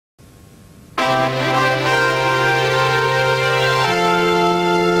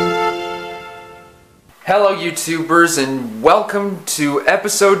Hello YouTubers and welcome to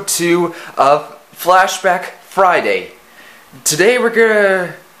episode 2 of Flashback Friday. Today we're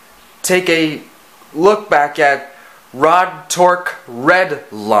gonna take a look back at Rod Torque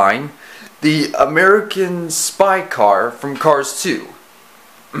Redline, the American spy car from Cars 2.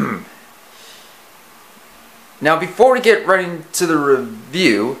 Now before we get right into the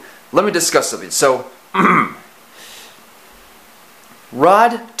review, let me discuss something. So,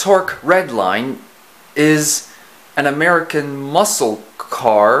 Rod Torque Redline is an American muscle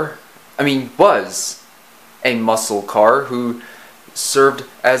car, was a muscle car who served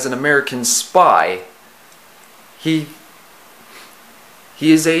as an American spy. He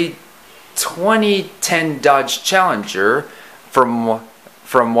is a 2010 Dodge Challenger from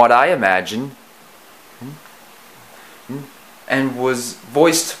what I imagine, and was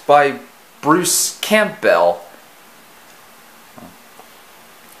voiced by Bruce Campbell.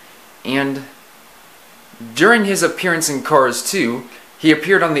 And during his appearance in Cars 2, he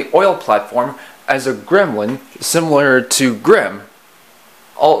appeared on the oil platform as a gremlin similar to Grim.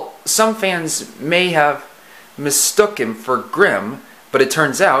 Some fans may have mistook him for Grim, but it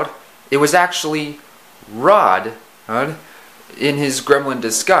turns out it was actually Rod in his gremlin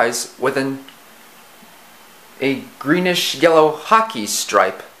disguise with a greenish-yellow hockey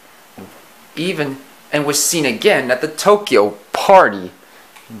stripe, and was seen again at the Tokyo party.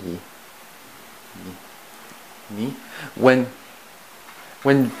 When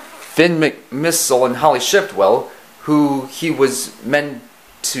Finn McMissile and Holly Shiftwell, who he was meant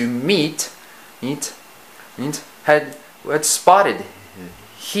to meet, had spotted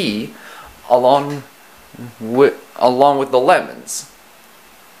he along with the Lemons.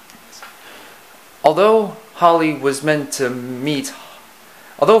 Although Finn was meant to meet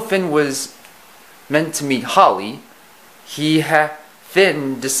Holly,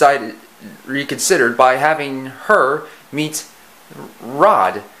 Finn reconsidered by having her meet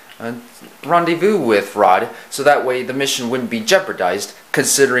Rod, rendezvous with Rod, so that way the mission wouldn't be jeopardized,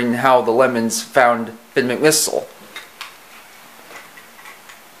 considering how the Lemons found Finn McMissile.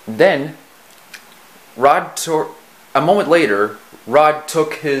 Then, a moment later, Rod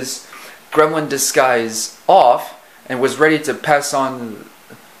took his gremlin disguise off and was ready to pass on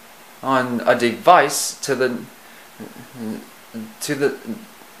a device to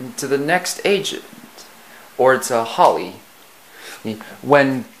the next agent, or to Holly.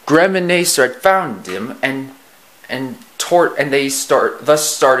 When Grem and Nacer had found him and they thus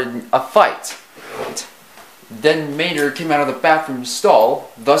started a fight. Then Mater came out of the bathroom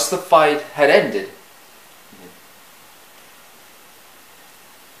stall, thus the fight had ended.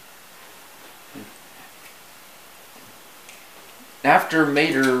 After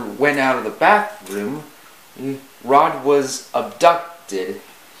Mater went out of the bathroom, Rod was abducted,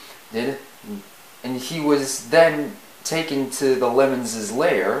 and he was then taken to the Lemons'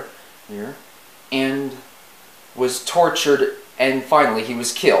 lair and was tortured, and finally he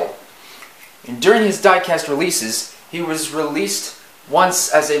was killed. And during his diecast releases, he was released once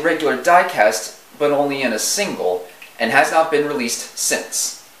as a regular diecast, but only in a single, and has not been released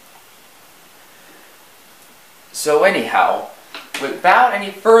since. So anyhow, without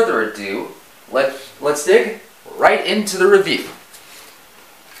any further ado, let's dig right into the review.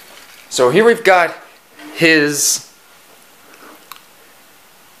 So here we've got his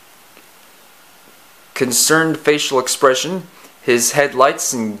concerned facial expression, his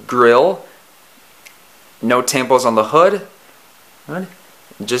headlights and grille, no tampos on the hood,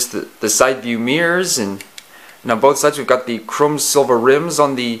 just the side view mirrors, and on both sides we've got the chrome silver rims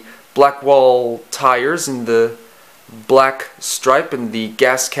on the black wall tires and the black stripe and the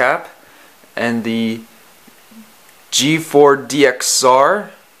gas cap and the G4 DXR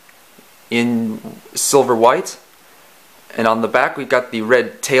in silver white, and on the back we've got the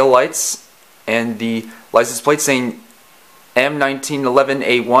red tail lights and the license plate saying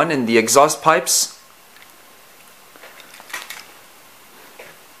M1911A1 and the exhaust pipes.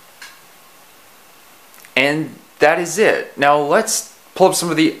 And that is it. Now let's pull up some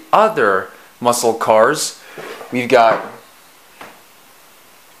of the other muscle cars. We've got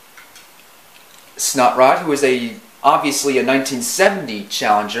Snot Rod, who is obviously a 1970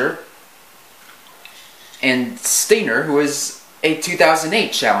 Challenger, and Stainer, who is a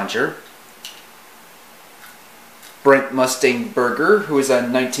 2008 Challenger. Brent Mustang Burger, who is a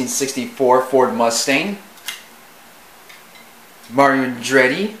 1964 Ford Mustang. Mario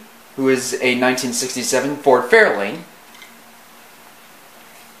Andretti, who is a 1967 Ford Fairlane.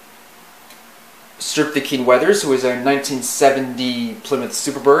 Strip the Keen Weathers, who is a 1970 Plymouth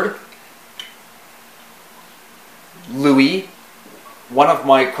Superbird. Louis, one of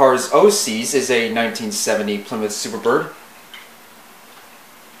my car's OCs is a 1970 Plymouth Superbird.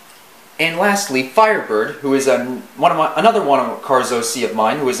 And lastly, Firebird, who is another one of car's OC of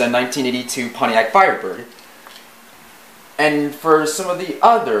mine, who is a 1982 Pontiac Firebird. And for some of the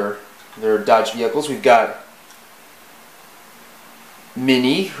other Dodge vehicles, we've got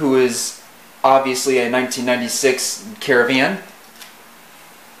Minnie, who is obviously a 1996 Caravan.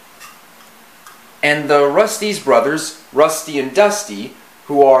 And the Rusty's brothers, Rusty and Dusty,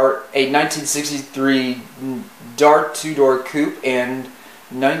 who are a 1963 Dart two-door coupe and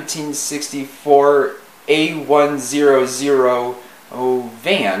 1964 A100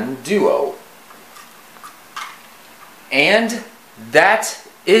 van duo. And that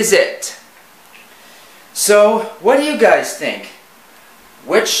is it. So, what do you guys think?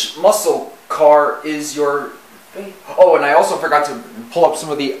 Which muscle car is your favorite? Oh, and I also forgot to pull up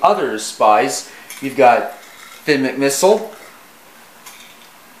some of the other spies. You've got Finn McMissile,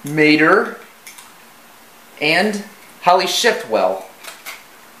 Mater, and Holly Shiftwell.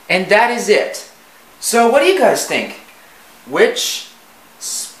 And that is it. So what do you guys think? Which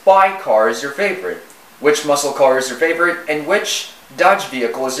spy car is your favorite? Which muscle car is your favorite? And which Dodge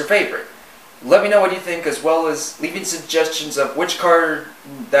vehicle is your favorite? Let me know what you think, as well as leaving suggestions of which car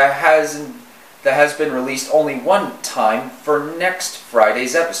that has been released only one time for next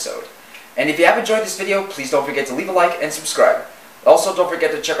Friday's episode. And if you have enjoyed this video, please don't forget to leave a like and subscribe. Also, don't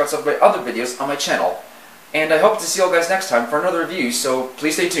forget to check out some of my other videos on my channel. And I hope to see you all guys next time for another review, so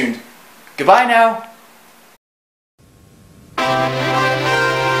please stay tuned. Goodbye now!